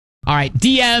All right,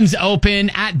 DMs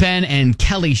open at Ben and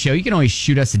Kelly Show. You can always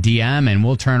shoot us a DM and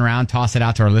we'll turn around, toss it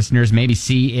out to our listeners, maybe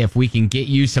see if we can get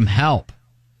you some help.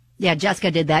 Yeah,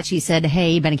 Jessica did that. She said,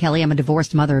 hey, Ben and Kelly, I'm a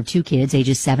divorced mother of 2 kids,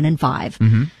 ages 7 and 5.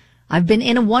 Mm-hmm. I've been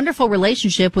in a wonderful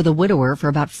relationship with a widower for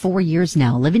about 4 years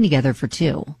now, living together for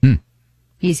 2.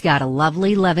 He's got a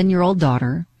lovely 11-year-old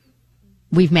daughter.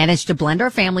 We've managed to blend our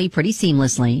family pretty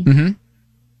seamlessly. Mm-hmm.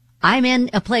 I'm in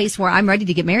a place where I'm ready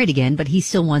to get married again, but he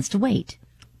still wants to wait.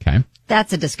 Okay.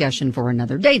 That's a discussion for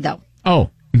another day, though.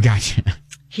 Oh, gotcha.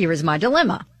 Here is my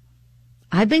dilemma.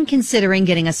 I've been considering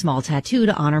getting a small tattoo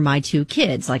to honor my 2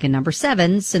 kids, like a number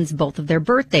 7, since both of their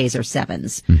birthdays are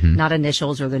 7s, not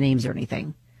initials or their names or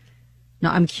anything.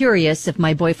 Now, I'm curious if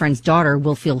my boyfriend's daughter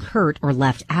will feel hurt or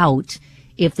left out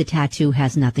if the tattoo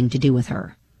has nothing to do with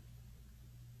her.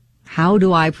 How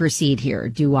do I proceed here?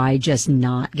 Do I just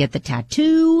not get the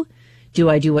tattoo? Do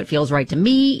I do what feels right to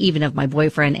me, even if my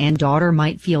boyfriend and daughter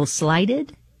might feel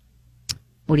slighted?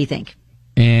 What do you think?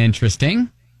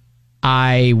 Interesting.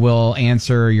 I will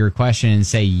answer your question and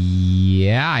say,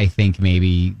 yeah, I think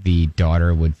maybe the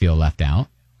daughter would feel left out,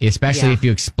 especially if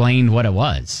you explained what it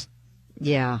was.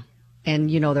 Yeah. And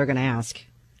they're going to ask.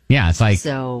 Yeah. It's like,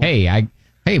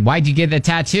 hey, why'd you get the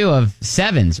tattoo of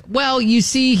 7s? Well, you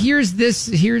see, here's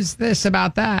this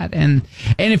about that. And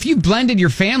if you blended your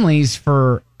families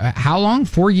for how long?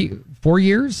 4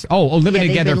 years? Living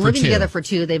together for 2. Living together for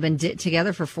 2. They've been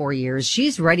together for 4 years.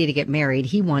 She's ready to get married.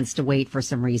 He wants to wait for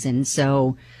some reason.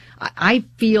 So I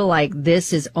feel like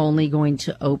this is only going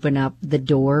to open up the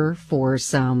door for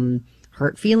some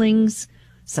hurt feelings,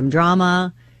 some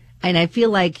drama. And I feel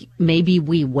like maybe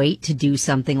we wait to do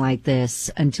something like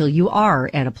this until you are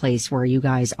at a place where you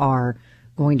guys are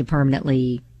going to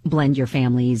permanently blend your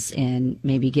families and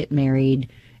maybe get married,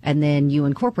 and then you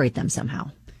incorporate them somehow.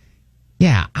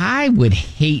 Yeah, I would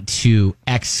hate to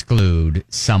exclude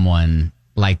someone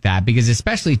like that, because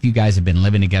especially if you guys have been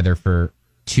living together for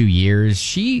 2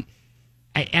 years,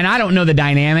 and I don't know the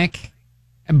dynamic,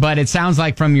 but it sounds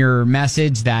like from your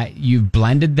message that you've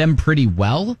blended them pretty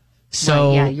well. So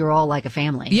right, yeah, you're all like a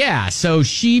family. Yeah, so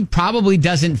she probably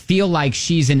doesn't feel like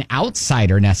she's an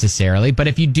outsider necessarily, but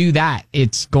if you do that,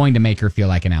 it's going to make her feel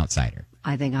like an outsider.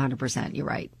 I think 100%. You're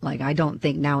right. Like, I don't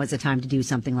think now is the time to do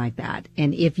something like that.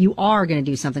 And if you are going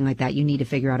to do something like that, you need to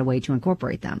figure out a way to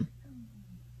incorporate them.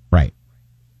 Right.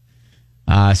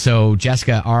 So,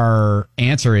 Jessica, our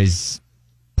answer is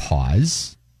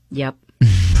pause. Yep.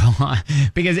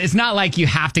 Because it's not like you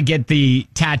have to get the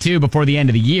tattoo before the end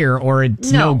of the year or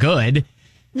it's no good.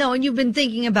 No, and you've been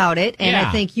thinking about it, and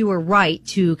I think you were right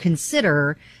to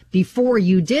consider before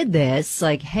you did this,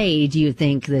 like, hey, do you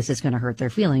think this is going to hurt their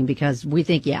feeling? Because we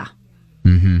think, yeah.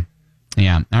 Mm-hmm.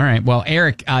 Yeah. All right. Well,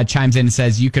 Eric chimes in and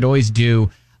says you could always do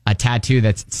a tattoo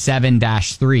that's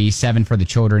 7-3, 7 for the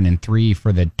children and 3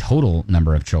 for the total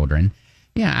number of children.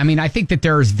 Yeah, I mean, I think that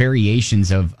there's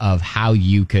variations of how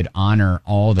you could honor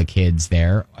all the kids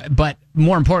there. But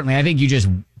more importantly, I think you just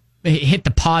hit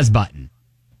the pause button.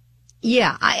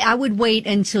 Yeah, I would wait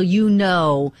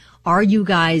until are you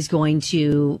guys going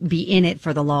to be in it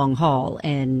for the long haul?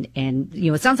 And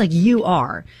it sounds like you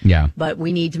are. Yeah. But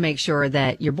we need to make sure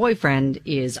that your boyfriend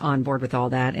is on board with all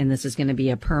that, and this is going to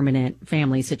be a permanent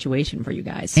family situation for you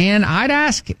guys. And I'd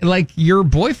ask, your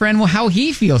boyfriend, how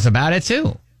he feels about it,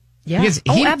 too. Yeah.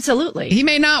 Absolutely. He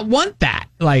may not want that.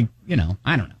 I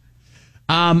don't know.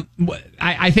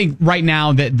 I think right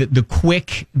now that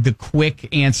the quick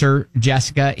answer,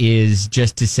 Jessica, is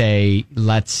just to say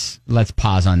let's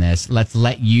pause on this. Let's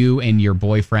let you and your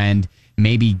boyfriend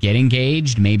maybe get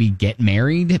engaged, maybe get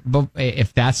married,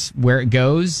 if that's where it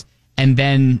goes, and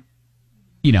then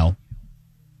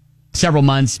several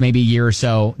months, maybe a year or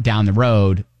so down the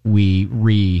road, we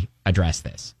readdress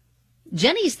this.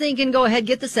 Jenny's thinking, go ahead,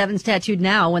 get the 7s tattooed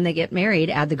now. When they get married,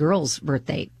 add the girl's birth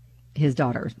date, his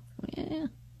daughter. Yeah,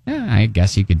 I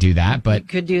guess you could do that, but... You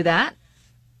could do that.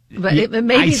 But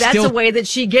maybe that's a way that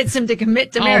she gets him to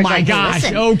commit to marriage. Oh, my gosh,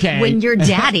 listen, okay. When your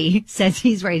daddy says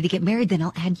he's ready to get married, then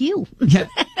I'll add you. Yeah.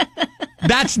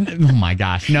 Oh, my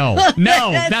gosh, no,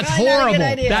 that's horrible.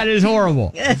 That is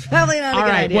horrible. That's probably not a good idea. All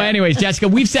right, well, anyways, Jessica,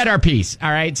 we've said our piece,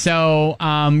 all right? So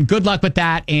good luck with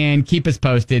that, and keep us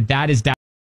posted. That is...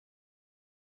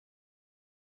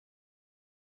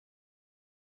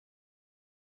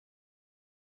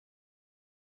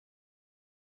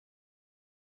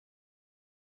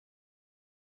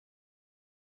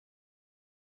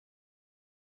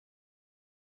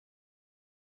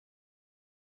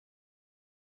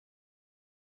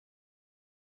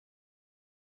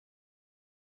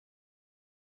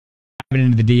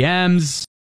 into the DMs.